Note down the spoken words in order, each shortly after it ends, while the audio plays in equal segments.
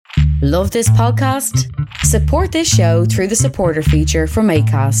Love this podcast? Support this show through the supporter feature from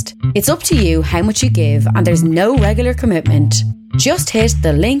Acast. It's up to you how much you give, and there's no regular commitment. Just hit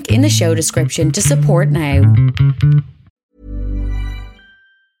the link in the show description to support now.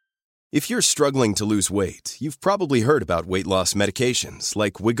 If you're struggling to lose weight, you've probably heard about weight loss medications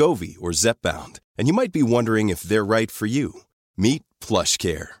like Wegovy or Zepbound, and you might be wondering if they're right for you. Meet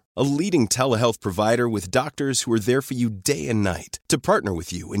PlushCare, a leading telehealth provider with doctors who are there for you day and night to partner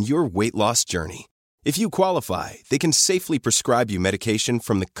with you in your weight loss journey. If you qualify, they can safely prescribe you medication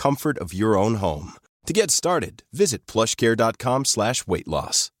from the comfort of your own home. To get started, visit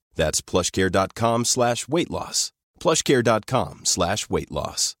plushcare.com/weightloss. That's plushcare.com/weightloss.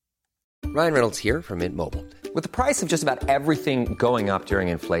 plushcare.com/weightloss. Ryan Reynolds here from Mint Mobile. With the price of just about everything going up during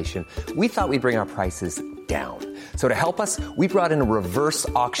inflation, we thought we'd bring our prices down. So to help us, we brought in a reverse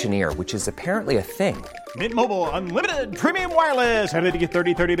auctioneer, which is apparently a thing. Mint Mobile Unlimited Premium Wireless. How to get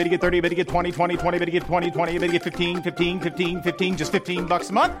 30, 30, bit to get 30, bit to get 20, 20, 20, bit to get 20, 20, bit to get 15, 15, 15, 15, just $15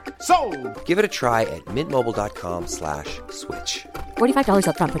 a month? Sold! Give it a try at mintmobile.com/switch. $45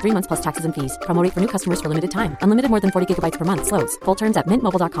 up front for 3 months plus taxes and fees. Promo rate for new customers for limited time. Unlimited more than 40 gigabytes per month. Slows full terms at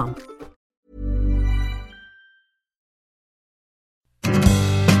mintmobile.com.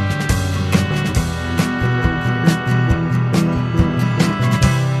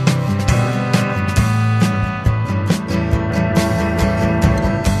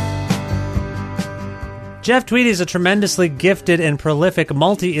 Jeff Tweedy is a tremendously gifted and prolific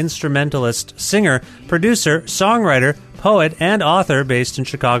multi-instrumentalist, singer, producer, songwriter, poet, and author based in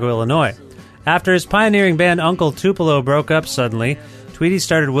Chicago, Illinois. After his pioneering band Uncle Tupelo broke up suddenly, Tweedy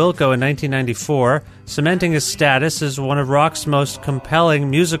started Wilco in 1994, cementing his status as one of rock's most compelling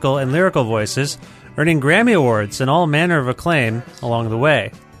musical and lyrical voices, earning Grammy Awards and all manner of acclaim along the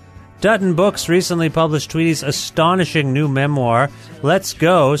way. Dutton Books recently published Tweedy's astonishing new memoir, Let's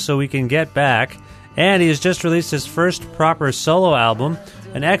Go So We Can Get Back, and he has just released his first proper solo album,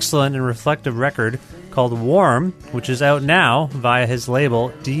 an excellent and reflective record called Warm, which is out now via his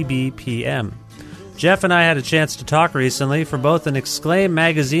label DBPM. Jeff and I had a chance to talk recently for both an Exclaim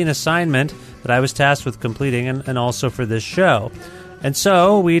magazine assignment that I was tasked with completing and also for this show. And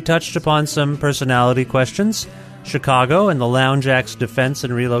so we touched upon some personality questions, Chicago and the Lounge Act's defense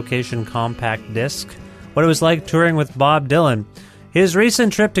and relocation compact disc, what it was like touring with Bob Dylan, his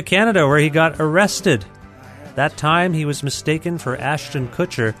recent trip to Canada where he got arrested. That time he was mistaken for Ashton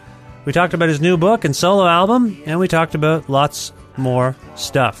Kutcher. We talked about his new book and solo album, and we talked about lots more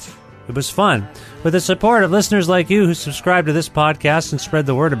stuff. It was fun. With the support of listeners like you who subscribe to this podcast and spread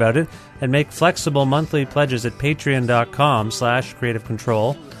the word about it, and make flexible monthly pledges at patreon.com/creative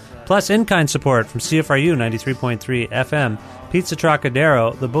control, plus in-kind support from CFRU 93.3 FM, Pizza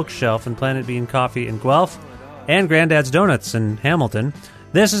Trocadero, The Bookshelf, and Planet Bean Coffee in Guelph, and Granddad's Donuts in Hamilton.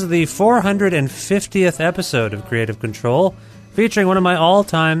 This is the 450th episode of Creative Control, featuring one of my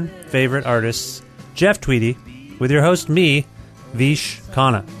all-time favorite artists, Jeff Tweedy, with your host, me, Vish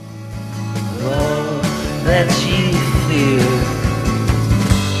Khanna. That you feel,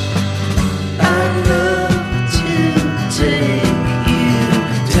 I love to take you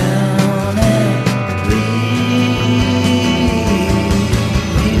down and leave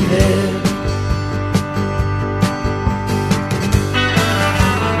you there.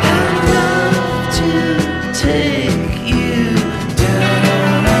 I love to take you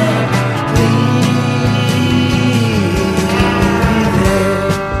down and leave you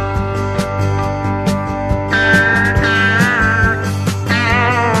there.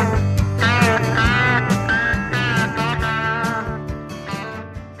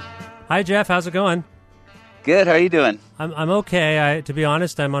 Hi, Jeff. How's it going? Good. How are you doing? I'm okay. To be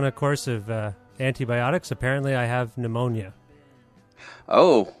honest, I'm on a course of antibiotics. Apparently, I have pneumonia.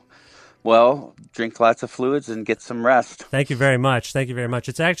 Oh, well, drink lots of fluids and get some rest. Thank you very much. Thank you very much.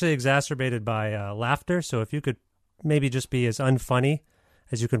 It's actually exacerbated by laughter, so if you could maybe just be as unfunny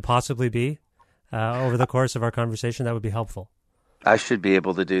as you can possibly be over the course of our conversation, that would be helpful. I should be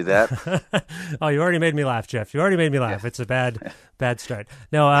able to do that. Oh, you already made me laugh, Jeff. You already made me laugh. Yeah. It's a bad start.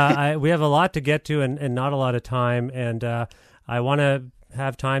 No, we have a lot to get to and not a lot of time, and I want to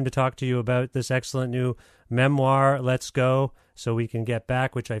have time to talk to you about this excellent new memoir, Let's Go So We Can Get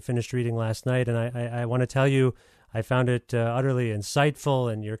Back, which I finished reading last night, and I want to tell you I found it utterly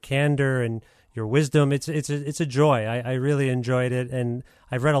insightful, and your candor and your wisdom. It's a joy. I really enjoyed it, and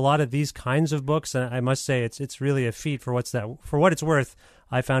I've read a lot of these kinds of books, and I must say it's really a feat for what it's worth.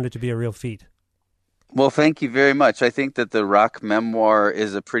 I found it to be a real feat. Well, thank you very much. I think that the rock memoir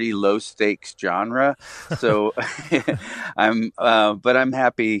is a pretty low stakes genre, so but I'm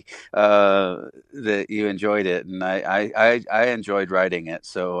happy that you enjoyed it, and I enjoyed writing it.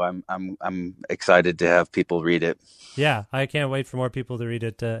 So I'm excited to have people read it. Yeah, I can't wait for more people to read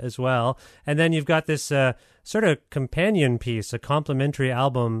it as well. And then you've got this sort of companion piece, a complimentary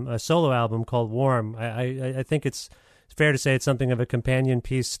album, a solo album called Warm. I think it's fair to say it's something of a companion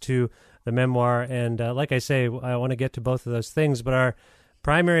piece to the memoir. And like I say, I want to get to both of those things, but our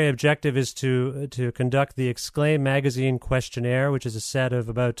primary objective is to conduct the Exclaim Magazine questionnaire, which is a set of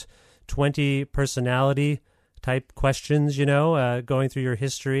about 20 personality type questions, going through your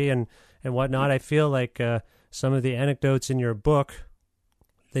history and whatnot. I feel like some of the anecdotes in your book,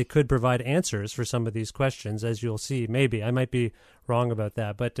 they could provide answers for some of these questions, as you'll see. Maybe. I might be wrong about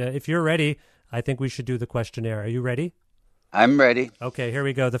that. But if you're ready, I think we should do the questionnaire. Are you ready? I'm ready. Okay, here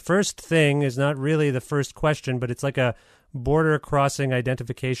we go. The first thing is not really the first question, but it's like a border crossing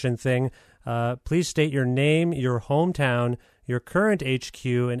identification thing. Please state your name, your hometown, your current HQ,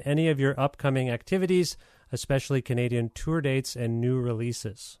 and any of your upcoming activities, especially Canadian tour dates and new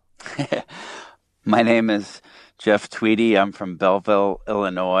releases. My name is Jeff Tweedy. I'm from Belleville,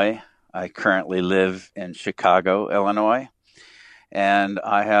 Illinois. I currently live in Chicago, Illinois. And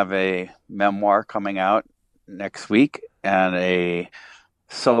I have a memoir coming out next week and a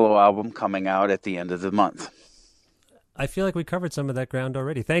solo album coming out at the end of the month. I feel like we covered some of that ground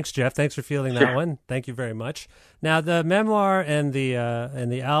already. Thanks, Jeff. Thanks for fielding that one. Thank you very much. Now, the memoir and the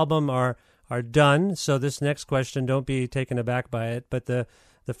album are done. So this next question, don't be taken aback by it. But the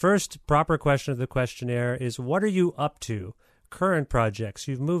first proper question of the questionnaire is, what are you up to? Current projects.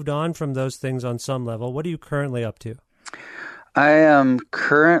 You've moved on from those things on some level. What are you currently up to? I am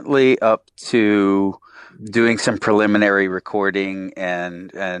currently up to doing some preliminary recording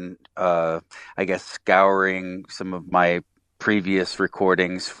and I guess scouring some of my previous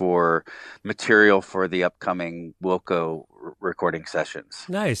recordings for material for the upcoming Wilco recording sessions.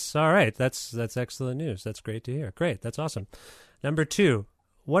 Nice. All right. That's excellent news. That's great to hear. Great. That's awesome. Number 2,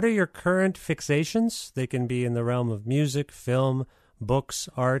 what are your current fixations? They can be in the realm of music, film, books,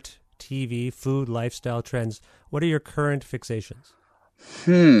 art, TV, food, lifestyle trends. What are your current fixations?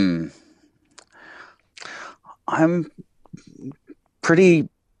 I'm pretty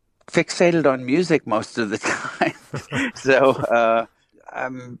fixated on music most of the time. So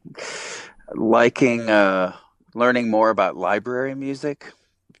I'm liking learning more about library music,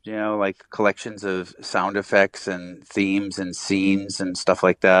 like collections of sound effects and themes and scenes and stuff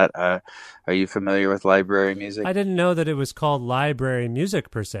like that. Are you familiar with library music? I didn't know that it was called library music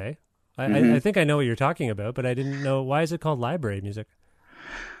per se. I think I know what you're talking about, but I didn't know. Why is it called library music?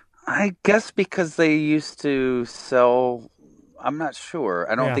 I guess because they used to sell. I'm not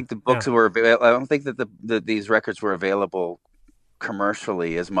sure. I don't think the books were available. I don't think that these records were available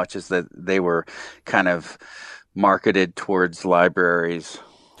commercially as much as that they were kind of marketed towards libraries.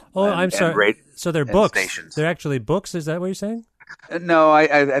 Oh, I'm sorry. So they're books. Stations. They're actually books. Is that what you're saying? No, I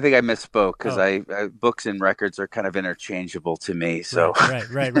think I misspoke because I books and records are kind of interchangeable to me. So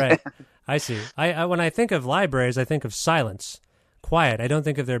right. I see. I when I think of libraries, I think of silence, quiet. I don't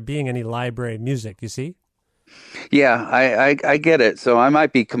think of there being any library music. You see? Yeah, I get it. So I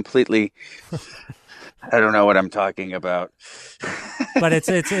might be completely. I don't know what I'm talking about. But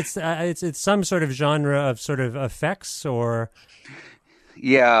it's some sort of genre of sort of effects or.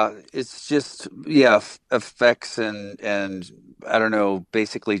 Yeah, it's just effects and I don't know,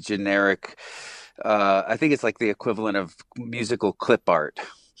 basically generic. I think it's like the equivalent of musical clip art.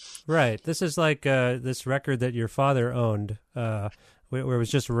 Right. This is like this record that your father owned, where it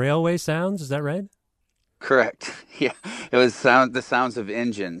was just railway sounds. Is that right? Correct. Yeah, it was the sounds of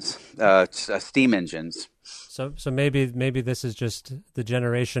engines, steam engines. So maybe this is just the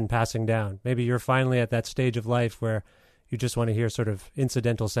generation passing down. Maybe you're finally at that stage of life where you just want to hear sort of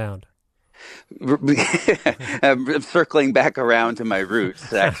incidental sound. I'm circling back around to my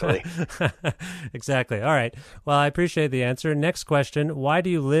roots, actually. Exactly. All right. Well, I appreciate the answer. Next question. Why do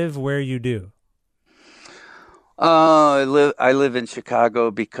you live where you do? I live in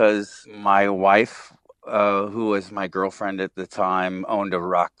Chicago because my wife, who was my girlfriend at the time, owned a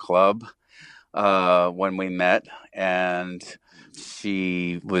rock club when we met, and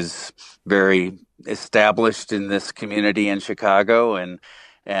she was very established in this community in Chicago,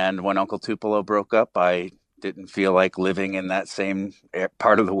 and when Uncle Tupelo broke up, I didn't feel like living in that same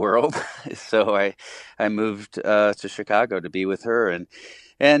part of the world, so I moved to Chicago to be with her,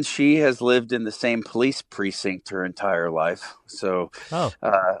 and she has lived in the same police precinct her entire life. So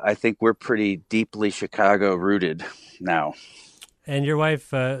I think we're pretty deeply Chicago rooted now. And your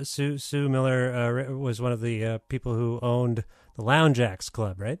wife, Sue Miller, was one of the people who owned the Lounge Acts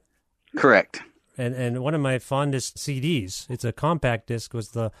Club, right? Correct. And one of my fondest CDs, it's a compact disc, was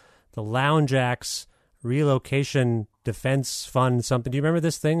the Lounge Acts Relocation Defense Fund something. Do you remember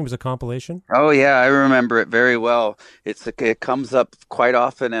this thing? It was a compilation. Oh yeah, I remember it very well. It comes up quite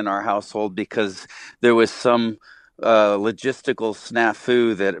often in our household because there was some logistical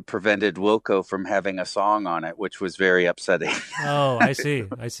snafu that prevented Wilco from having a song on it, which was very upsetting. Oh, I see.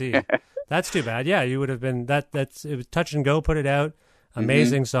 That's too bad. Yeah, you would have been that's it was Touch and Go put it out.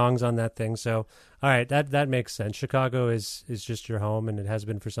 Amazing songs on that thing. So, all right, that makes sense. Chicago is just your home, and it has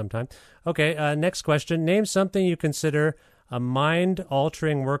been for some time. Okay, next question. Name something you consider a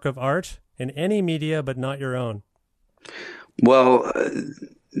mind-altering work of art in any media, but not your own. Well,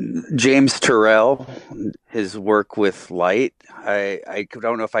 James Turrell, his work with light. I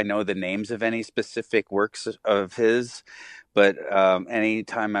don't know if I know the names of any specific works of his, but any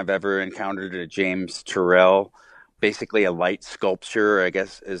time I've ever encountered a James Turrell, basically a light sculpture, I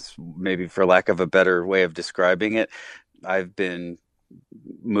guess is maybe for lack of a better way of describing it, I've been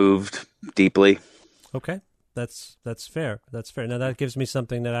moved deeply. Okay, that's fair. That's fair. Now that gives me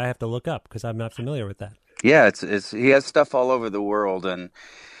something that I have to look up because I'm not familiar with that. Yeah, it's he has stuff all over the world, and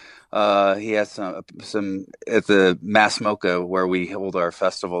he has some at the Mass Mocha where we hold our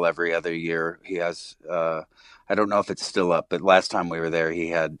festival every other year. He has I don't know if it's still up, but last time we were there, he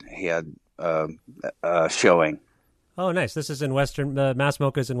had showing. Oh, nice. This is in Mass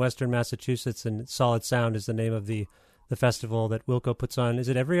Mocha is in Western Massachusetts, and Solid Sound is the name of the festival that Wilco puts on. Is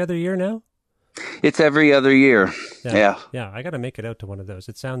it every other year now? It's every other year. Yeah. I got to make it out to one of those.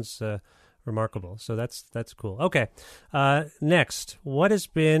 It sounds remarkable. So that's cool. Okay. Next, what has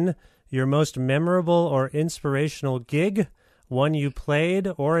been your most memorable or inspirational gig, one you played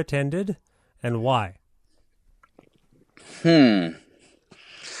or attended, and why? I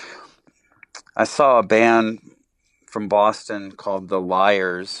saw a band from Boston called The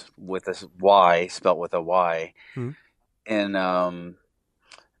Liars with a Y, spelt with a Y, in the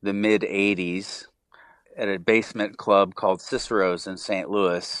mid-'80s at a basement club called Cicero's in St.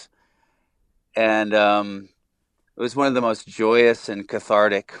 Louis. And it was one of the most joyous and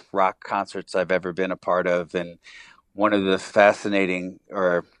cathartic rock concerts I've ever been a part of. And one of the fascinating,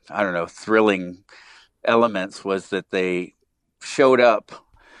 or I don't know, thrilling elements was that they showed up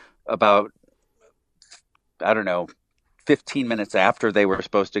about, 15 minutes after they were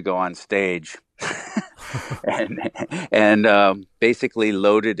supposed to go on stage and basically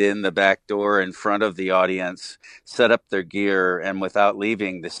loaded in the back door in front of the audience, set up their gear, and without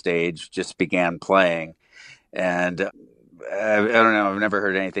leaving the stage, just began playing. And I don't know, I've never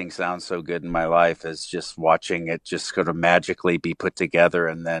heard anything sound so good in my life as just watching it just sort of magically be put together,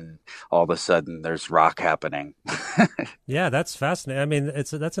 and then all of a sudden there's rock happening. Yeah, that's fascinating. I mean,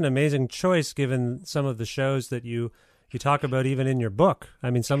 that's an amazing choice given some of the shows that you talk about even in your book. I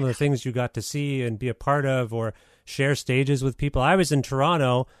mean, some of the things you got to see and be a part of or share stages with people. I was in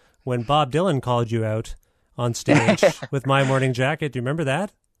Toronto when Bob Dylan called you out on stage with My Morning Jacket. Do you remember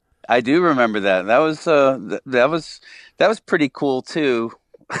that? I do remember that. That was pretty cool too.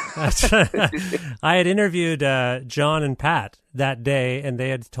 I had interviewed John and Pat that day, and they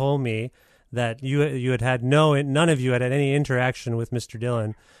had told me that you had none of you had any interaction with Mr.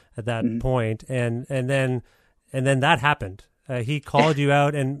 Dylan at that point, and then that happened. He called you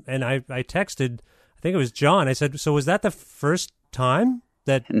out, and I texted, I think it was John. I said, so was that the first time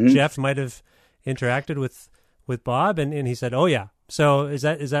that Jeff might have interacted with Bob? And he said, oh yeah. So is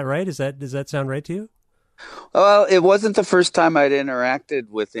that right? Does that sound right to you? Well, it wasn't the first time I'd interacted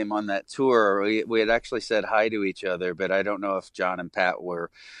with him on that tour. We had actually said hi to each other, but I don't know if John and Pat were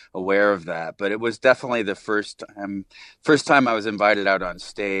aware of that. But it was definitely the first time I was invited out on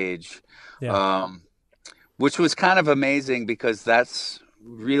stage. Yeah. Which was kind of amazing because that's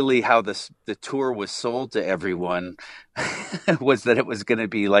really how the tour was sold to everyone, was that it was going to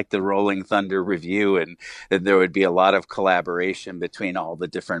be like the Rolling Thunder Review, and that there would be a lot of collaboration between all the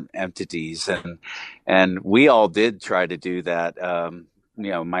different entities. And we all did try to do that.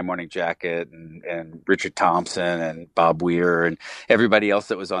 My Morning Jacket and Richard Thompson and Bob Weir and everybody else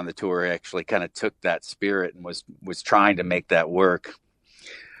that was on the tour actually kind of took that spirit and was trying to make that work.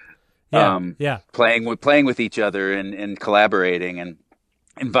 Playing with each other and collaborating and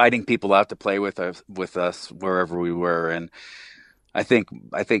inviting people out to play with us wherever we were. And I think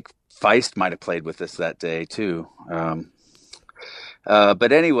Feist might have played with us that day too.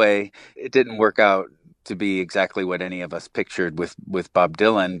 But anyway, it didn't work out to be exactly what any of us pictured with Bob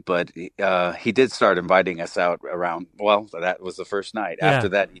Dylan, but he did start inviting us out around, well, that was the first night. Yeah. After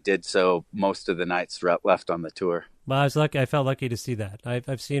that, he did so most of the nights left on the tour. Well, I was lucky. I felt lucky to see that.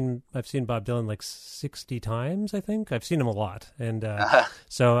 I've seen Bob Dylan like 60 times. I think I've seen him a lot, and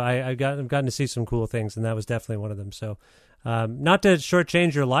so I've gotten to see some cool things, and that was definitely one of them. So, not to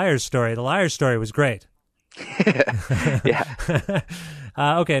shortchange your Liars story, the Liars story was great. Yeah.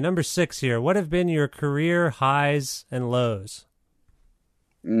 Okay, number 6 here. What have been your career highs and lows?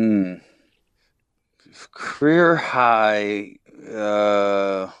 Career high.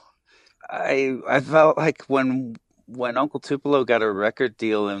 I felt like when Uncle Tupelo got a record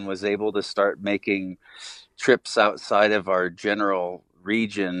deal and was able to start making trips outside of our general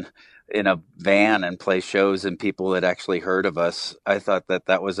region in a van and play shows and people had actually heard of us, I thought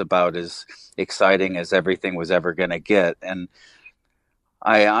that was about as exciting as everything was ever going to get. And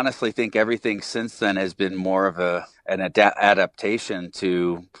I honestly think everything since then has been more of an adaptation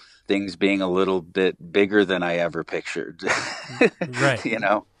to things being a little bit bigger than I ever pictured. Right. You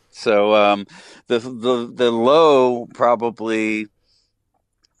know? So the low probably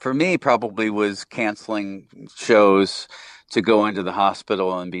for me was canceling shows to go into the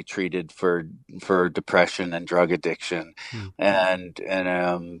hospital and be treated for depression and drug addiction, and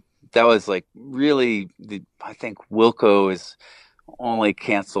that was like really I think Wilco has only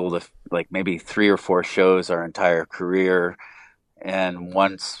canceled like maybe 3 or 4 shows our entire career, and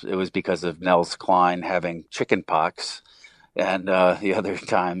once it was because of Nels Klein having chicken pox. And the other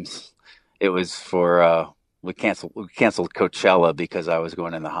times, it was for we canceled Coachella because I was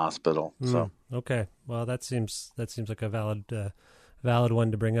going in the hospital. So okay, well that seems like a valid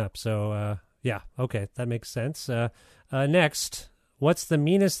one to bring up. So yeah, okay, that makes sense. Next, what's the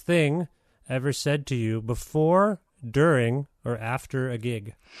meanest thing ever said to you before, during, or after a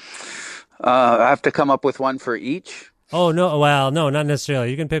gig? I have to come up with one for each. Oh no, well no, not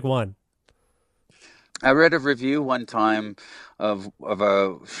necessarily. You can pick one. I read a review one time of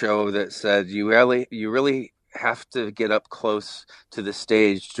a show that said you really have to get up close to the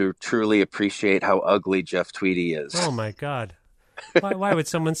stage to truly appreciate how ugly Jeff Tweedy is. Oh my God! Why would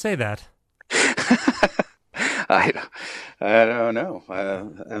someone say that? I don't know.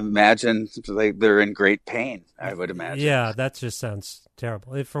 Imagine like they're in great pain. I would imagine. Yeah, that just sounds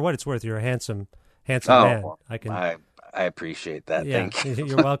terrible. For what it's worth, you're a handsome man. I appreciate that. Yeah, Thank you.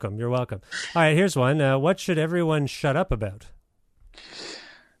 You're welcome. You're welcome. All right, here's one. What should everyone shut up about?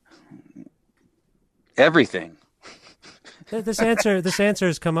 Everything. This answer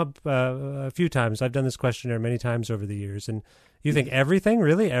has come up a few times. I've done this questionnaire many times over the years, and you think everything?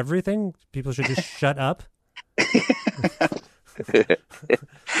 Really, everything? People should just shut up?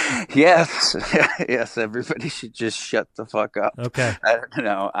 Yes. Everybody should just shut the fuck up. Okay. I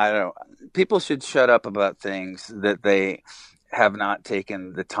don't. People should shut up about things that they have not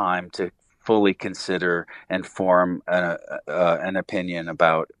taken the time to fully consider and form an opinion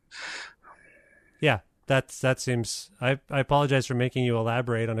about. Yeah, that seems. I apologize for making you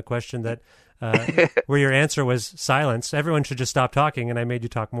elaborate on a question that where your answer was silence. Everyone should just stop talking, and I made you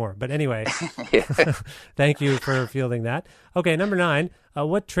talk more. But anyway, thank you for fielding that. Okay, number 9.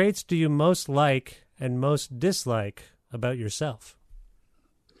 What traits do you most like and most dislike about yourself?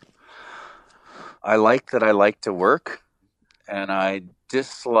 I like that I like to work, and I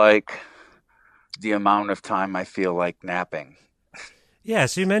dislike the amount of time I feel like napping. Yeah,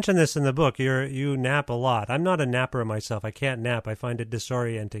 so you mentioned this in the book. You nap a lot. I'm not a napper myself. I can't nap. I find it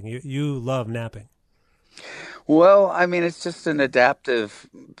disorienting. You love napping. Well, I mean, it's just an adaptive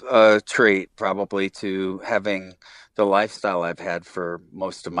trait probably to having the lifestyle I've had for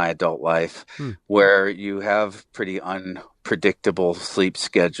most of my adult life, where you have pretty unpredictable sleep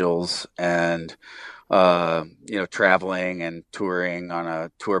schedules and, traveling and touring on a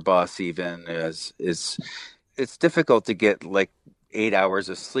tour bus even it's difficult to get like 8 hours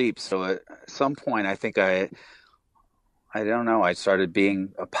of sleep. So at some point, I think I don't know, I started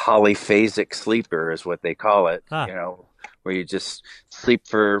being a polyphasic sleeper is what they call it, where you just sleep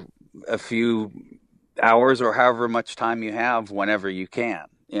for a few hours or however much time you have whenever you can,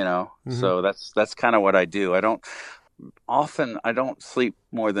 So that's kind of what I do. I don't sleep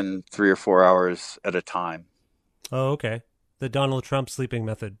more than 3 or 4 hours at a time. Oh, okay. The Donald Trump sleeping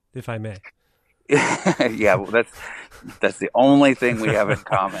method, if I may. Yeah, well, that's the only thing we have in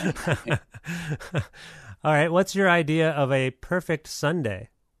common. All right, what's your idea of a perfect Sunday?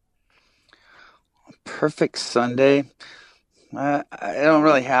 Perfect Sunday? I don't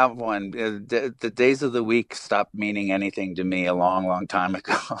really have one. The days of the week stopped meaning anything to me a long, long time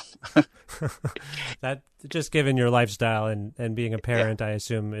ago. That, just given your lifestyle and being a parent, I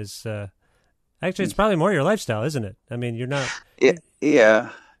assume is actually it's probably more your lifestyle, isn't it? I mean, you're not. Yeah.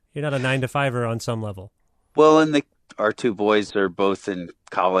 You're not a 9-to-5er on some level. Well, and our 2 boys are both in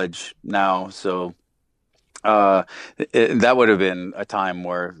college now, so That would have been a time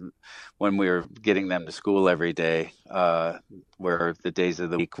when we were getting them to school every day, where the days of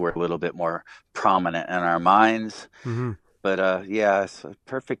the week were a little bit more prominent in our minds. Mm-hmm. But yeah, it's a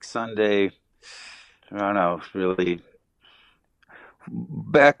perfect Sunday. I don't know, really.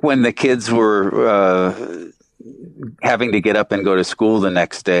 Back when the kids were having to get up and go to school the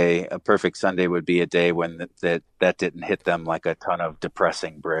next day, a perfect Sunday would be a day when that didn't hit them like a ton of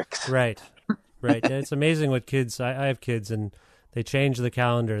depressing bricks. Right. Right. Yeah, it's amazing what kids, I have kids, and they change the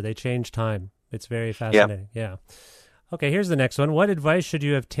calendar. They change time. It's very fascinating. Yeah. Okay, here's the next one. What advice should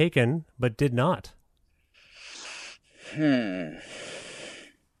you have taken but did not?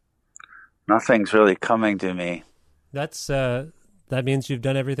 Nothing's really coming to me. That means you've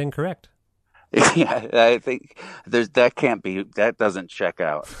done everything correct. Yeah, I think that doesn't check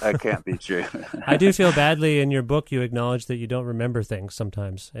out. That can't be true. I do feel badly. In your book, you acknowledge that you don't remember things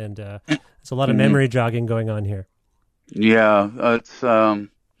sometimes, and it's a lot of memory jogging going on here. Yeah,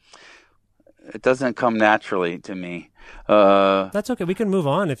 it doesn't come naturally to me. That's okay. We can move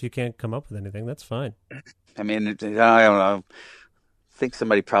on if you can't come up with anything. That's fine. I mean, I don't know. I think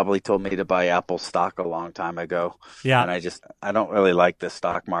somebody probably told me to buy Apple stock a long time ago. Yeah. And I don't really like the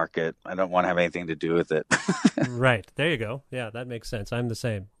stock market. I don't want to have anything to do with it. Right. There you go. Yeah, that makes sense. I'm the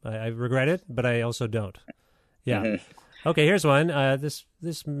same. I regret it, but I also don't. Yeah. Mm-hmm. Okay, here's one.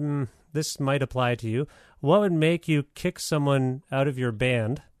 This might apply to you. What would make you kick someone out of your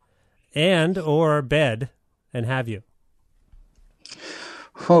band and or bed and have you?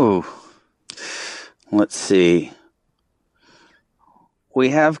 Oh, let's see. We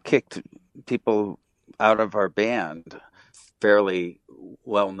have kicked people out of our band, fairly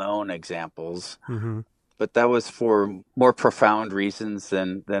well-known examples, mm-hmm. but that was for more profound reasons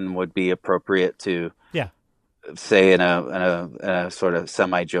than would be appropriate to say in a sort of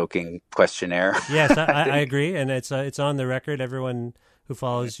semi-joking questionnaire. Yes, I agree, and it's on the record. Everyone who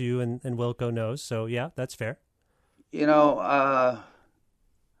follows you and Wilco knows, so yeah, that's fair. You know,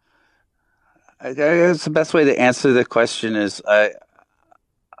 I guess the best way to answer the question is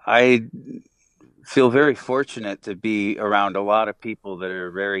I feel very fortunate to be around a lot of people that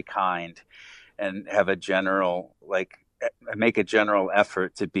are very kind and have make a general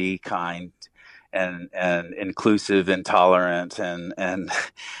effort to be kind and inclusive and tolerant and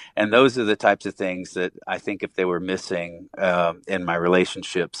those are the types of things that I think if they were missing in my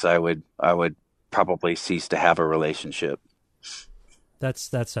relationships, I would probably cease to have a relationship. That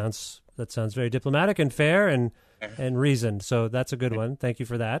sounds very diplomatic and fair and reasoned. So that's a good one. Thank you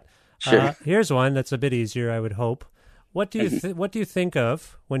for that. Sure. Here's one that's a bit easier, I would hope. What do you think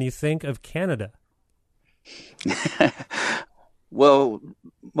of when you think of Canada? Well,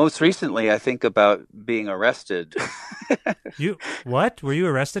 most recently, I think about being arrested. What? Were you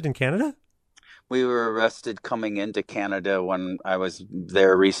arrested in Canada? We were arrested coming into Canada when I was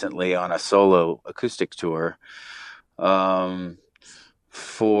there recently on a solo acoustic tour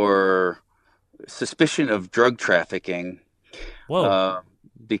for suspicion of drug trafficking. Whoa.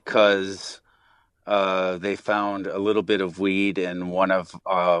 Because they found a little bit of weed in one of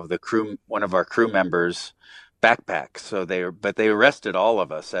our crew members' backpacks. So they arrested all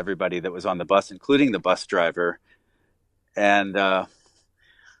of us, everybody that was on the bus, including the bus driver. And I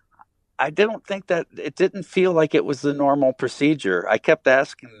don't think that it didn't feel like it was the normal procedure. I kept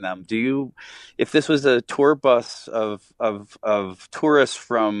asking them, if this was a tour bus of tourists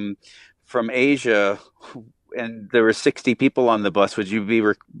from Asia, and there were 60 people on the bus, would you be,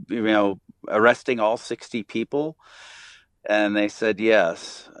 arresting all 60 people? And they said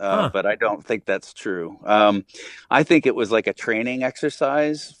yes, but I don't think that's true. I think it was like a training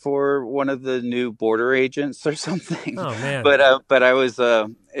exercise for one of the new border agents or something. Oh man! But I was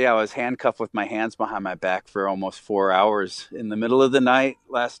handcuffed with my hands behind my back for almost 4 hours in the middle of the night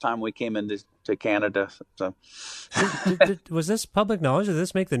last time we came into Canada. So, was this public knowledge? Did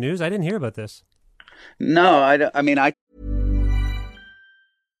this make the news? I didn't hear about this. No, I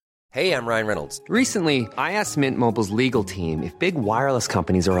Hey, I'm Ryan Reynolds. Recently, I asked Mint Mobile's legal team if big wireless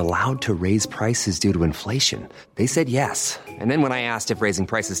companies are allowed to raise prices due to inflation. They said yes. And then when I asked if raising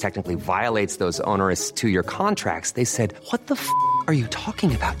prices technically violates those onerous 2-year contracts, they said, "What the f*** are you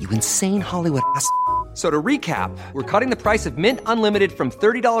talking about, you insane Hollywood ass?" So to recap, we're cutting the price of Mint Unlimited from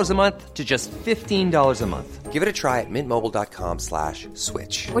 $30 a month to just $15 a month. Give it a try at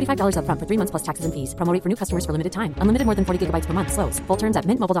mintmobile.com/switch. $45 up front for 3 months plus taxes and fees. Promo rate for new customers for limited time. Unlimited more than 40 gigabytes per month. Slows full terms at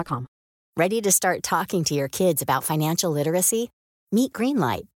mintmobile.com. Ready to start talking to your kids about financial literacy? Meet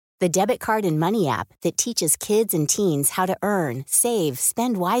Greenlight, the debit card and money app that teaches kids and teens how to earn, save,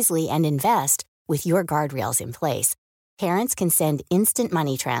 spend wisely, and invest with your guardrails in place. Parents can send instant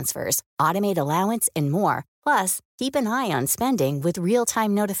money transfers, automate allowance, and more Plus, keep an eye on spending with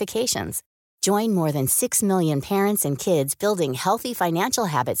real-time notifications. Join more than 6 million parents and kids building healthy financial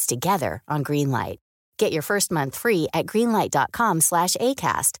habits together on Greenlight. Get your first month free at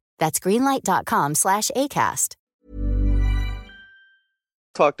greenlight.com/ACAST. That's greenlight.com/ACAST.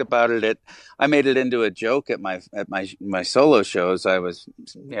 Talked about it I made it into a joke at my solo shows. I was,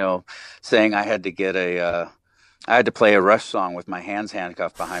 saying I had to play a Rush song with my hands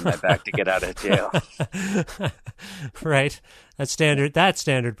handcuffed behind my back to get out of jail. Right. That's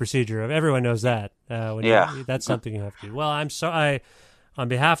standard procedure. Everyone knows that. That's something you have to do. Well, I'm sorry. On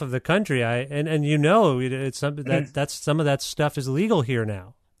behalf of the country, it's something that's some of that stuff is legal here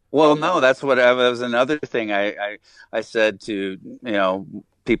now. Well, no, that was another thing I said to,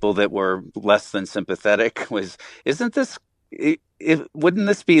 people that were less than sympathetic was, wouldn't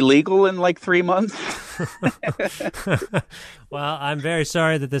this be legal in like 3 months? Well, I'm very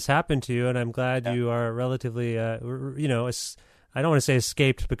sorry that this happened to you, and I'm glad you are relatively, I don't want to say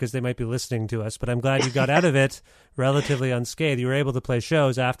escaped because they might be listening to us, but I'm glad you got out of it relatively unscathed. You were able to play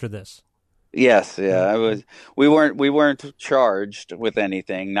shows after this. Yes, yeah, we weren't charged with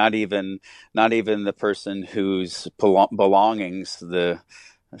anything. Not even the person whose belongings the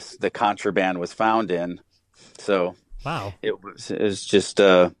contraband was found in. So wow, it was just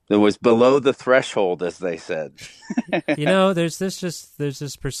it was below the threshold, as they said. There's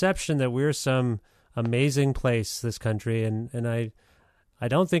this perception that we're some amazing place, this country, and I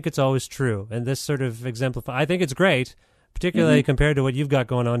don't think it's always true. And this sort of I think it's great, particularly compared to what you've got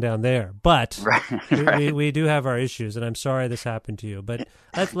going on down there. But right. we do have our issues, and I'm sorry this happened to you. But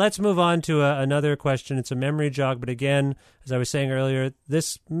let's move on to another question. It's a memory jog, but again, as I was saying earlier,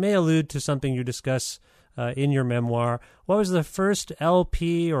 this may allude to something you discuss in your memoir. What was the first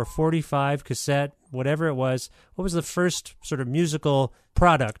LP or 45 cassette, whatever it was, what was the first sort of musical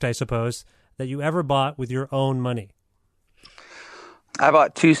product, I suppose, that you ever bought with your own money? I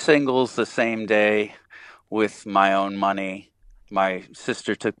bought 2 singles the same day with my own money. My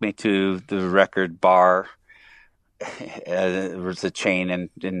sister took me to the record bar. It was a chain in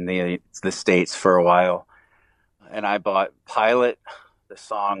the States for a while. And I bought Pilot, the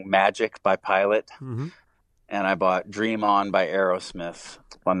song Magic by Pilot. Mm-hmm. And I bought Dream On by Aerosmith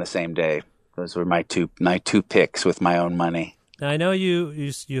on the same day. Those were my two picks with my own money. Now, I know you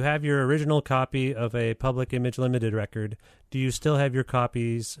have your original copy of a Public Image Limited record. Do you still have your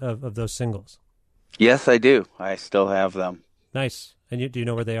copies of those singles? Yes, I do. I still have them. Nice. And do you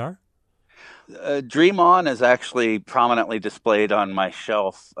know where they are? Dream On is actually prominently displayed on my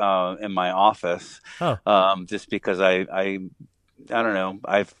shelf in my office. Oh. Just because I don't know.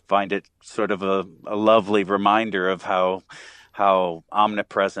 I find it sort of a lovely reminder of how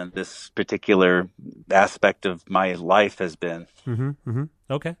omnipresent this particular aspect of my life has been. Mm-hmm, mm-hmm.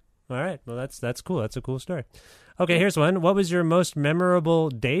 Okay. All right. Well, that's cool. That's a cool story. Okay, here's one. What was your most memorable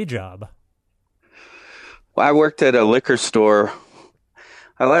day job? Well, I worked at a liquor store.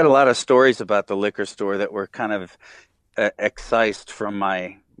 I had a lot of stories about the liquor store that were kind of excised from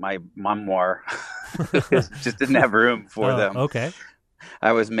my memoir. Just didn't have room for them. Okay.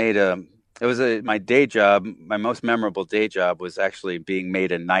 I was made my day job. My most memorable day job was actually being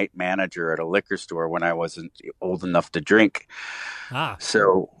made a night manager at a liquor store when I wasn't old enough to drink.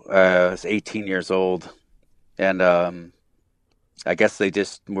 So I was 18 years old, and I guess they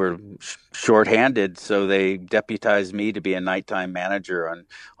just were shorthanded, so they deputized me to be a nighttime manager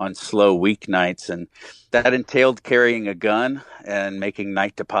on slow weeknights, and that entailed carrying a gun and making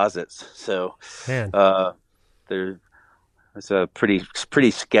night deposits. So it's a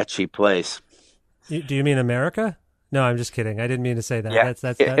pretty sketchy place. Do you mean America? No, I'm just kidding. I didn't mean to say that. Yeah.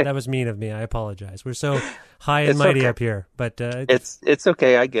 That was mean of me. I apologize. We're so high and mighty up here, but it's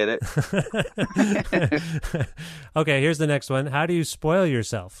okay. I get it. Okay, here's the next one. How do you spoil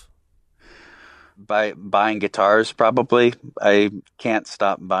yourself? By buying guitars, probably. I can't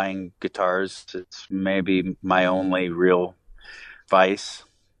stop buying guitars. It's maybe my only real vice.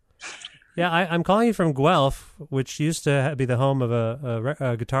 Yeah, I'm calling you from Guelph, which used to be the home of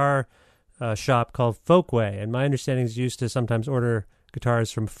a guitar shop called Folkway, and my understanding is you used to sometimes order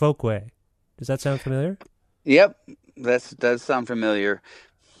guitars from Folkway. Does that sound familiar? Yep, that does sound familiar.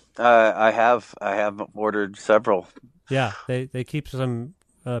 I have ordered several. Yeah, they keep some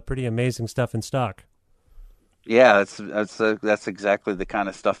pretty amazing stuff in stock. Yeah, that's exactly the kind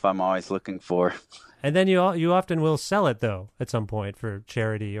of stuff I'm always looking for. And then you often will sell it though at some point for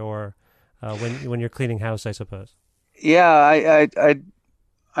charity or when you're cleaning house, I suppose. Yeah,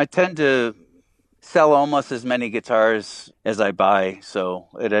 I tend to sell almost as many guitars as I buy, so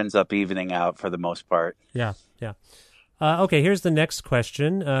it ends up evening out for the most part. Yeah, yeah. Okay, here's the next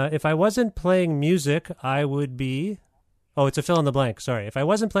question. If I wasn't playing music, I would be... Oh, it's a fill in the blank. Sorry. If I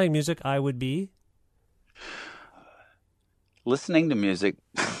wasn't playing music, I would be... Listening to music.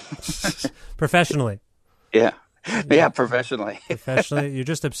 Professionally. Yeah. Yeah, professionally. Professionally. You're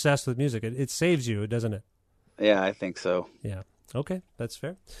just obsessed with music. It saves you, doesn't it? Yeah, I think so. Yeah. Okay, that's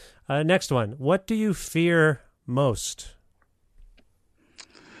fair. Next one. What do you fear most?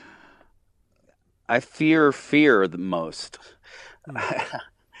 I fear the most.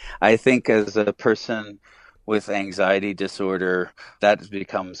 I think as a person with anxiety disorder, that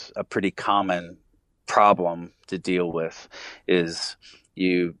becomes a pretty common problem to deal with, is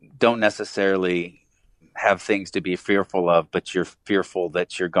you don't necessarily have things to be fearful of, but you're fearful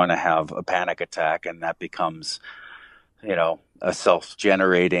that you're going to have a panic attack, and that becomes, a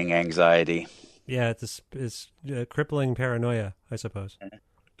self-generating anxiety. Yeah, it's crippling paranoia, I suppose.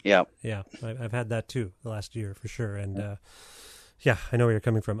 Yeah. Yeah, I've had that too the last year for sure. And yeah, I know where you're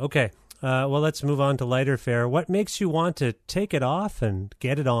coming from. Okay, well, let's move on to lighter fare. What makes you want to take it off and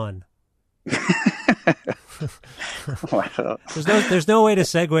get it on? There's no way to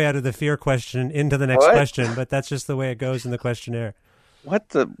segue out of the fear question into the next question, but that's just the way it goes in the questionnaire.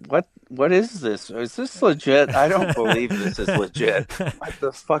 What is this? Is this legit? I don't believe this is legit. What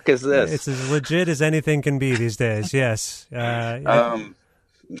the fuck is this? It's as legit as anything can be these days. Yes. No.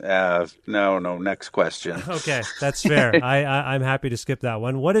 Next question. Okay, that's fair. I'm happy to skip that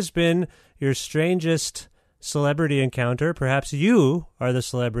one. What has been your strangest celebrity encounter? Perhaps you are the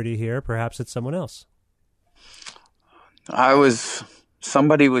celebrity here. Perhaps it's someone else.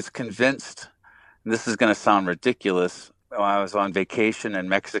 Somebody was convinced, and this is going to sound ridiculous. When I was on vacation in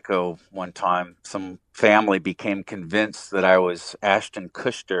Mexico one time, some family became convinced that I was Ashton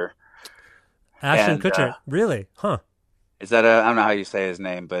Kutcher. Ashton Kutcher, really? Huh. Is that I don't know how you say his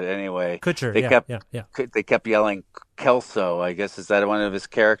name, but anyway. Kutcher, They kept yelling Kelso, I guess. Is that one of his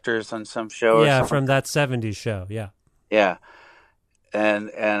characters on some show? Yeah, from that 70s show, yeah. Yeah. And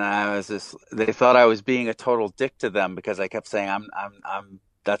I was they thought I was being a total dick to them because I kept saying I'm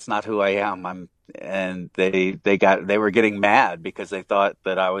that's not who I am. And they were getting mad because they thought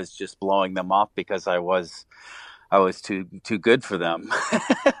that I was just blowing them off because I was too good for them.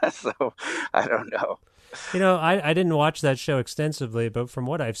 So I don't know. I didn't watch that show extensively, but from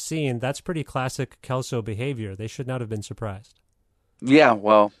what I've seen, that's pretty classic Kelso behavior. They should not have been surprised. Yeah,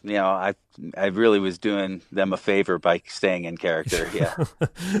 well, I really was doing them a favor by staying in character, yeah.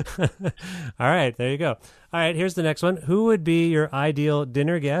 All right, there you go. All right, here's the next one. Who would be your ideal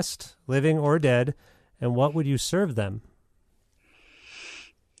dinner guest, living or dead, and what would you serve them?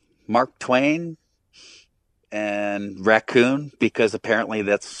 Mark Twain and raccoon, because apparently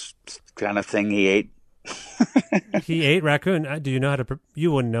that's the kind of thing he ate. He ate raccoon. Do you know how to?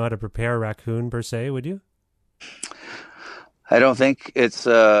 You wouldn't know how to prepare raccoon per se, would you? I don't think it's.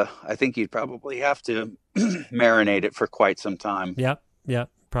 I think you'd probably have to marinate it for quite some time. Yep.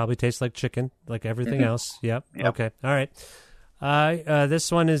 Probably tastes like chicken, like everything else. Yep. Okay. All right.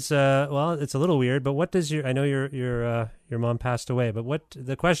 This one is it's a little weird, but what does I know your mom passed away, but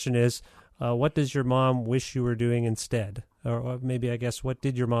the question is, what does your mom wish you were doing instead, or maybe I guess what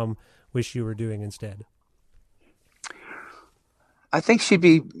did your mom wish you were doing instead? I think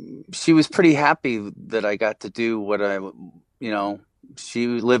she was pretty happy that I got to do what she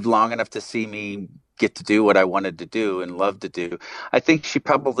lived long enough to see me get to do what I wanted to do and love to do. I think she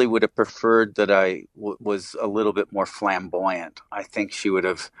probably would have preferred that I was a little bit more flamboyant. I think she would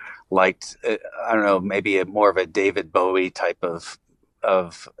have liked, I don't know, maybe more of a David Bowie type of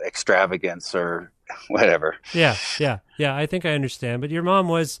extravagance or whatever. Yeah. I think I understand. But your mom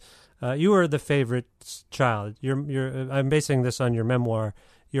was, you were the favorite child. I'm basing this on your memoir.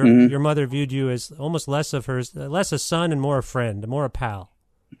 Your mother viewed you as almost less a son and more a friend, more a pal.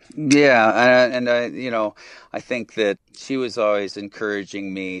 Yeah, and I think that she was always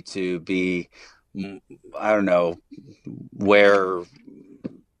encouraging me to be, I don't know, wear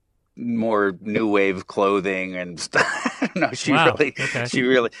more new wave clothing and stuff. I don't know.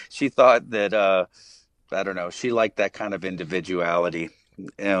 She thought that I don't know. She liked that kind of individuality.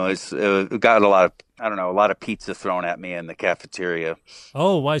 It got a lot of pizza thrown at me in the cafeteria.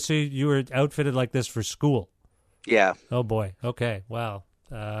 Oh, why? So you were outfitted like this for school? Yeah. Oh boy. Okay. Wow.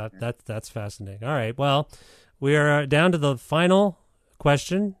 That's fascinating. All right. Well, we are down to the final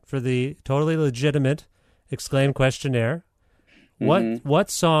question for the totally legitimate Exclaim questionnaire. What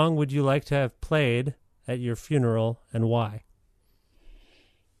song would you like to have played at your funeral and why?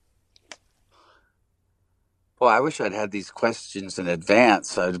 Well, I wish I'd had these questions in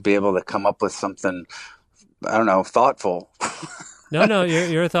advance. I'd be able to come up with something, I don't know, thoughtful. No,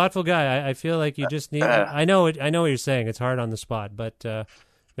 you're a thoughtful guy. I feel like you just need. I know what you're saying. It's hard on the spot, but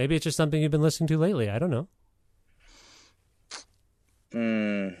maybe it's just something you've been listening to lately. I don't know.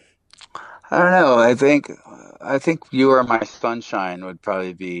 I don't know. I think "You Are My Sunshine" would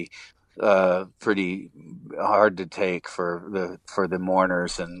probably be pretty hard to take for the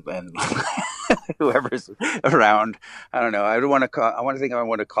mourners and whoever's around. I don't know. I want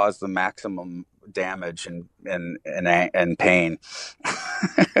to cause the maximum damage and pain.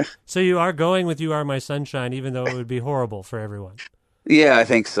 So you are going with "You Are My Sunshine," even though it would be horrible for everyone. Yeah, I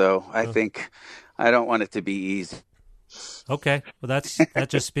think so. I think I don't want it to be easy. Okay, well that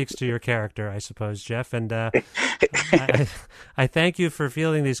just speaks to your character, I suppose, Jeff. And I thank you for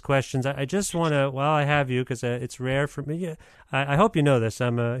fielding these questions. I just want to, while I have you, because it's rare for me. I hope you know this.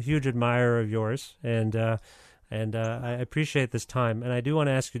 I'm a huge admirer of yours, and I appreciate this time. And I do want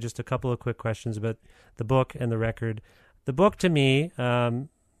to ask you just a couple of quick questions about the book and the record. The book, to me,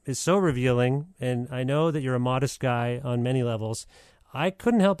 is so revealing, and I know that you're a modest guy on many levels. I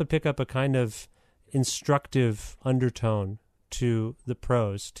couldn't help but pick up a kind of instructive undertone to the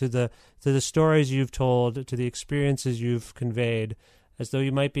prose, to the stories you've told, to the experiences you've conveyed, as though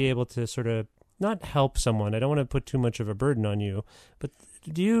you might be able to sort of not help someone. I don't want to put too much of a burden on you, but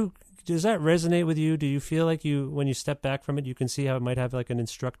does that resonate with you? Do you feel like when you step back from it, you can see how it might have like an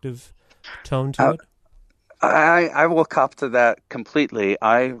instructive tone to it? I will cop to that completely.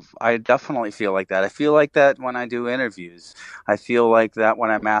 I definitely feel like that. I feel like that when I do interviews. I feel like that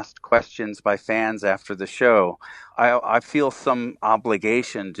when I'm asked questions by fans after the show. I feel some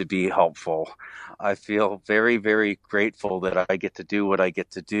obligation to be helpful. I feel very, very grateful that I get to do what I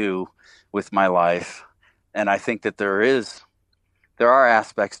get to do with my life. And I think that there are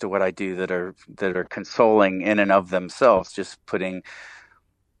aspects to what I do that are consoling in and of themselves, just putting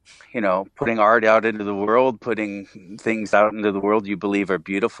art out into the world, putting things out into the world you believe are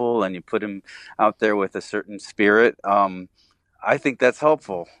beautiful, and you put them out there with a certain spirit. I think that's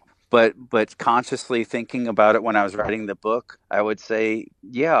helpful. But consciously thinking about it when I was writing the book, I would say,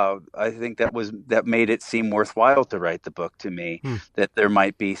 yeah, I think that made it seem worthwhile to write the book to me, that there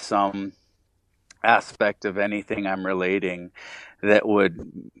might be some aspect of anything I'm relating that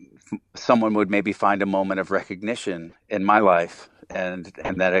someone would maybe find a moment of recognition in my life, and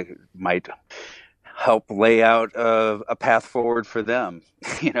that it might help lay out a path forward for them,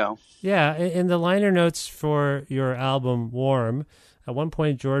 Yeah, in the liner notes for your album Warm, at one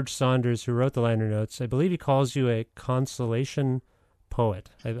point George Saunders, who wrote the liner notes, I believe he calls you a consolation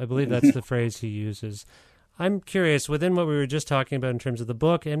poet. I believe that's the phrase he uses. I'm curious, within what we were just talking about in terms of the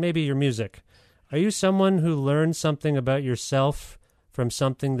book and maybe your music, are you someone who learned something about yourself from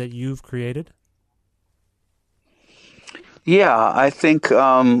something that you've created? Yeah, I think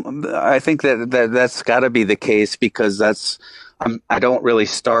that's got to be the case, because I don't really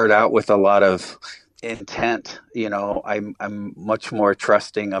start out with a lot of intent. I'm much more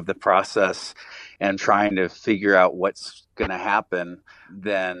trusting of the process and trying to figure out what's going to happen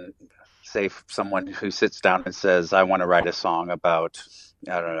than, say, someone who sits down and says, "I want to write a song about,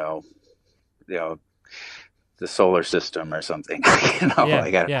 I don't know, the solar system or something."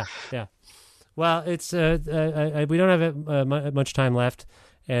 Yeah. Well, it's we don't have much time left,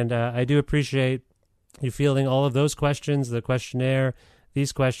 and I do appreciate you fielding all of those questions, the questionnaire,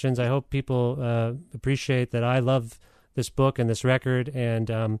 these questions. I hope people appreciate that I love this book and this record,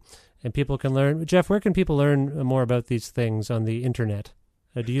 and people can learn. Jeff, where can people learn more about these things on the internet?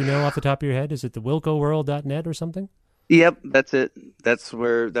 Do you know off the top of your head? Is it the wilcoworld.net or something? Yep, that's it.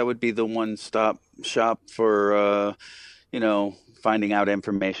 That would be the one-stop shop for finding out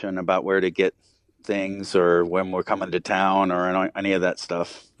information about where to get things, or when we're coming to town, or any of that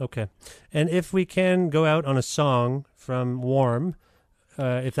stuff. Okay. And if we can go out on a song from Warm,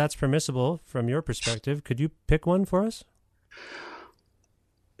 if that's permissible from your perspective, could you pick one for us?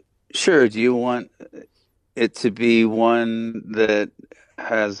 Sure. Do you want it to be one that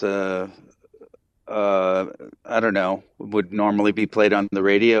has I don't know, would normally be played on the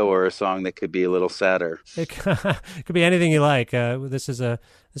radio, or a song that could be a little sadder? It could be anything you like. This is a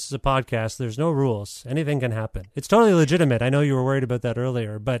podcast. There's no rules. Anything can happen. It's totally legitimate. I know you were worried about that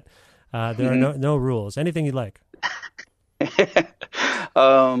earlier, but there are no rules. Anything you like.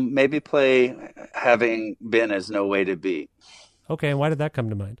 Maybe play "Having Been Is No Way to Be." Okay, and why did that come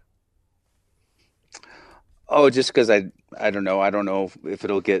to mind? Oh, just because I don't know. I don't know if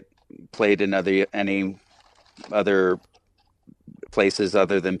it'll get played in any other places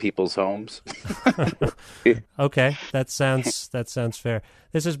other than people's homes. Okay, that sounds fair.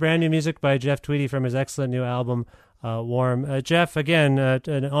 This is brand new music by Jeff Tweedy from his excellent new album warm. Jeff, again,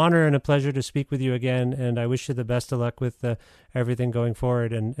 an honor and a pleasure to speak with you again, and I wish you the best of luck with everything going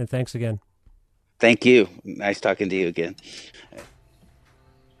forward, and thanks again. Thank you. Nice talking to you again.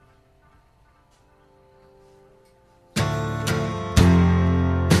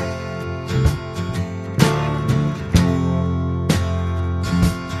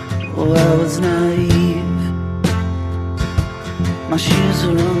 Oh, I was naive. My shoes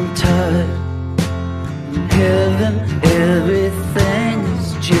are untied. In heaven, everything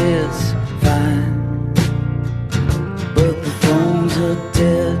is just fine. But the phones are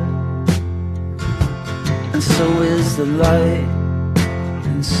dead, and so is the light,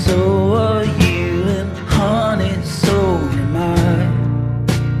 and so are you, and honey, so am I.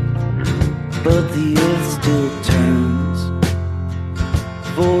 But the earth still turns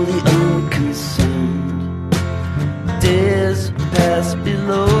for the unconcerned. Days pass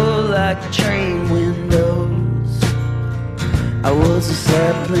below like train windows. I was a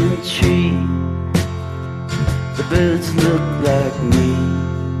sapling tree. The birds look like me.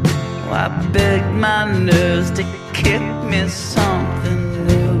 Oh, I begged my nerves to kick me something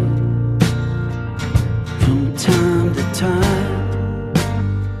new. From time to time,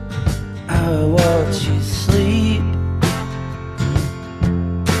 I watch you sleep.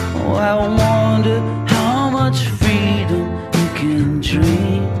 Oh, I wonder how much freedom you can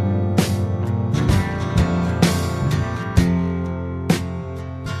dream.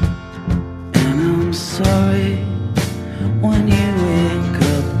 And I'm sorry when you wake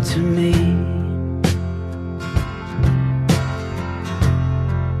up to me.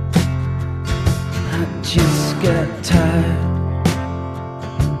 I just got tired,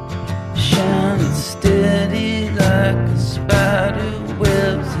 shining steady like a spider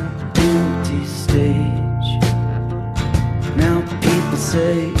webs an empty stage. Now people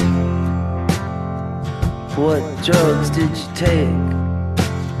say, what drugs did you take?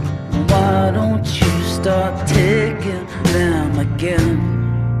 Why don't you start taking them again?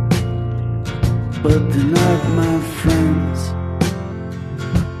 But they're not my friends.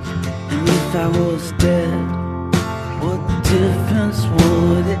 And if I was dead, what difference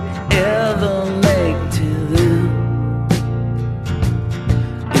would it ever make to them?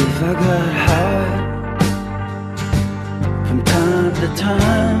 If I got high from time to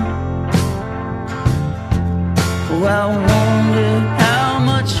time, oh, I wonder how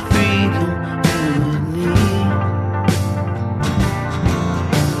much freedom you would need.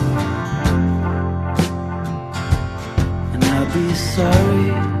 And I'll be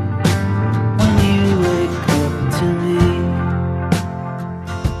sorry when you wake up to me.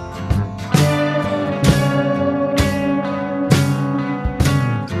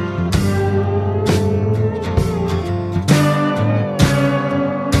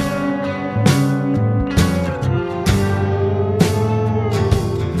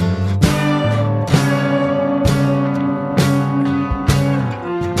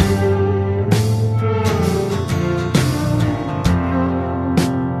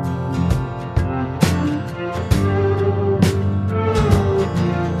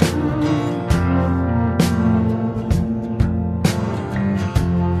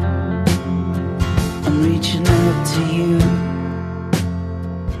 I'm reaching out to you.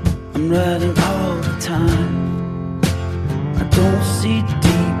 I'm riding all the time. I don't see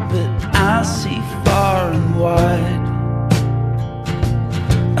deep, but I see far and wide.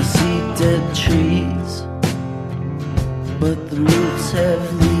 I see dead trees, but the roots have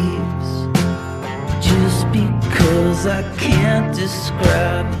leaves. Just because I can't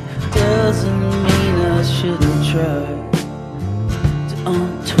describe it doesn't mean I shouldn't try to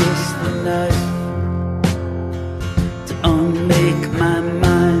untwist the knife, to unmake my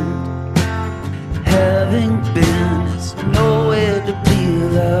mind. Having been, it's nowhere to be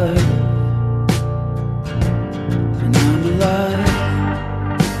alive. And I'm alive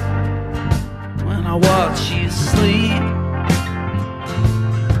when I watch you sleep.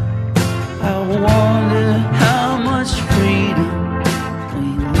 I wonder how much freedom we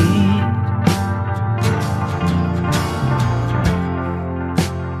need.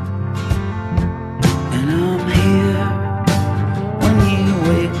 And I'm here when you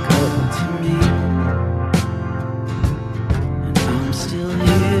wake up to me. And I'm still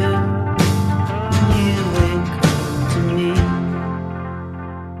here when you wake up to me.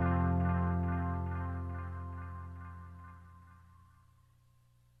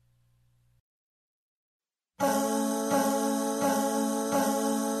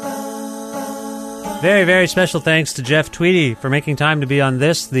 Very, very special thanks to Jeff Tweedy for making time to be on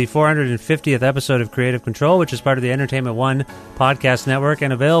this, the 450th episode of Creative Control, which is part of the Entertainment One podcast network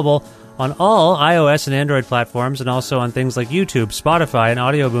and available on all iOS and Android platforms, and also on things like YouTube, Spotify, and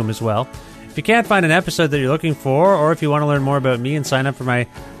Audio Boom as well. If you can't find an episode that you're looking for, or if you want to learn more about me and sign up for my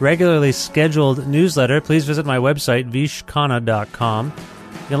regularly scheduled newsletter, please visit my website, vishkhanna.com.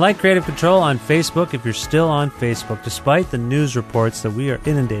 You can like Creative Control on Facebook if you're still on Facebook, despite the news reports that we are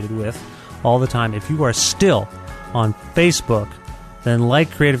inundated with all the time. If you are still on Facebook, then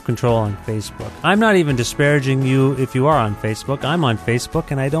like Creative Control on Facebook. I'm not even disparaging you if you are on Facebook. I'm on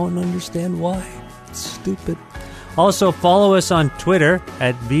Facebook, and I don't understand why. It's stupid. Also, follow us on Twitter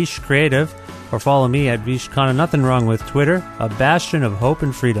at Vish Creative, or follow me at Vishkhanna. Nothing wrong with Twitter. A bastion of hope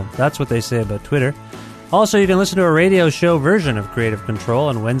and freedom. That's what they say about Twitter. Also, you can listen to a radio show version of Creative Control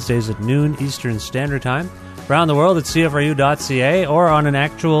on Wednesdays at noon Eastern Standard Time. Around the world at CFRU.ca, or on an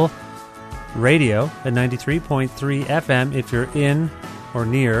actual radio at 93.3 FM if you're in or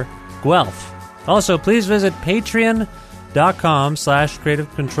near Guelph. Also, please visit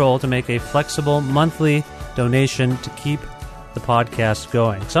patreon.com/Creative Control to make a flexible monthly donation to keep the podcast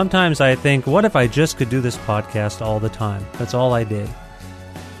going. Sometimes I think, what if I just could do this podcast all the time? That's all I did.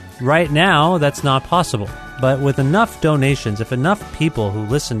 Right now, that's not possible. But with enough donations, if enough people who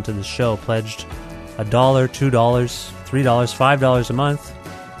listen to the show pledged $1, $2, $3, $5 a month,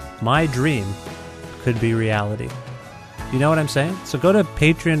 my dream could be reality. You know what I'm saying? So go to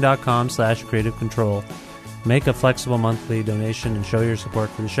patreon.com/Creative Control, make a flexible monthly donation, and show your support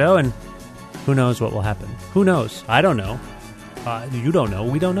for the show, and who knows what will happen? Who knows? I don't know. You don't know.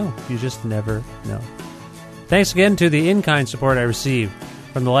 We don't know. You just never know. Thanks again to the in-kind support I received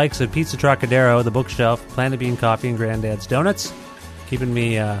from the likes of Pizza Trocadero, The Bookshelf, Planet Bean Coffee, and Granddad's Donuts, keeping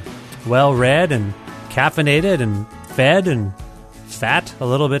me well-read and caffeinated and fed and fat, a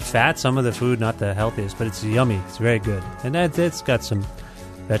little bit fat. Some of the food not the healthiest, but it's yummy. It's very good. And it's got some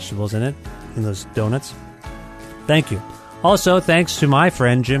vegetables in it, in those donuts. Thank you. Also, thanks to my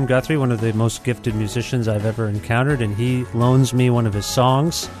friend Jim Guthrie, one of the most gifted musicians I've ever encountered, and he loans me one of his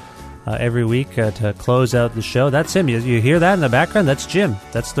songs every week to close out the show. That's him. You hear that in the background? That's Jim.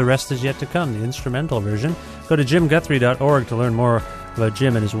 That's The Rest Is Yet to Come, the instrumental version. Go to jimguthrie.org to learn more about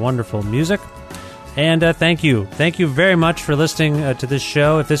Jim and his wonderful music. And thank you. Thank you very much for listening to this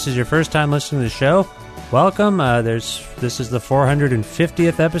show. If this is your first time listening to the show, welcome. This is the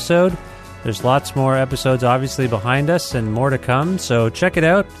 450th episode. There's lots more episodes obviously behind us and more to come, so check it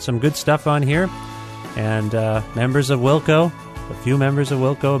out. Some good stuff on here. And members of Wilco, a few members of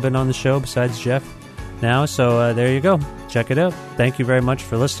Wilco have been on the show besides Jeff now, so there you go. Check it out. Thank you very much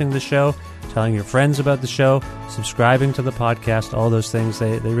for listening to the show, telling your friends about the show, subscribing to the podcast, all those things,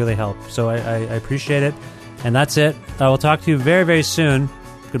 they really help. So I appreciate it. And that's it. I will talk to you very, very soon.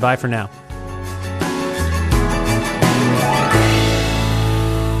 Goodbye for now.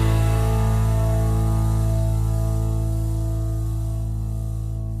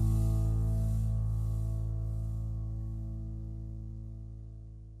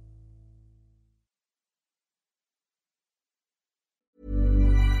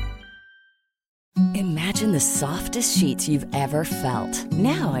 Imagine the softest sheets you've ever felt.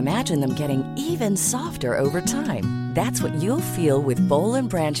 Now imagine them getting even softer over time. That's what you'll feel with Boll &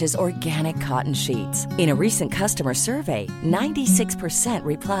 Branch's organic cotton sheets. In a recent customer survey, 96%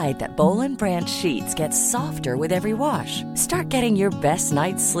 replied that Boll & Branch sheets get softer with every wash. Start getting your best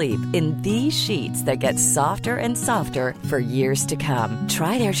night's sleep in these sheets that get softer and softer for years to come.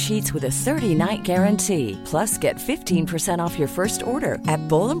 Try their sheets with a 30-night guarantee. Plus, get 15% off your first order at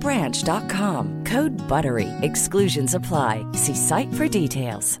bollandbranch.com. Code BUTTERY. Exclusions apply. See site for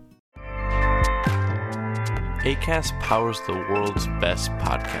details. Acast powers the world's best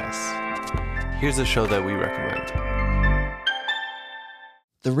podcasts. Here's a show that we recommend.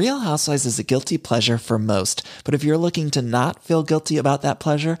 The Real Housewives is a guilty pleasure for most, but if you're looking to not feel guilty about that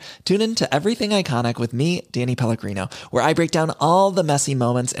pleasure, tune in to Everything Iconic with me, Danny Pellegrino, where I break down all the messy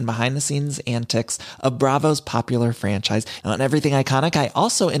moments and behind-the-scenes antics of Bravo's popular franchise. And on Everything Iconic, I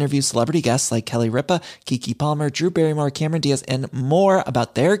also interview celebrity guests like Kelly Ripa, Keke Palmer, Drew Barrymore, Cameron Diaz, and more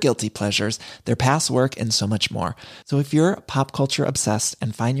about their guilty pleasures, their past work, and so much more. So if you're pop culture obsessed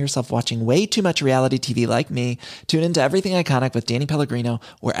and find yourself watching way too much reality TV like me, tune in to Everything Iconic with Danny Pellegrino,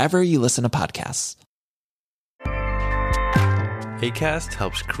 wherever you listen to podcasts. Acast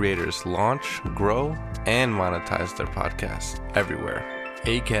helps creators launch, grow, and monetize their podcasts everywhere.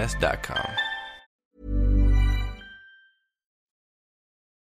 Acast.com.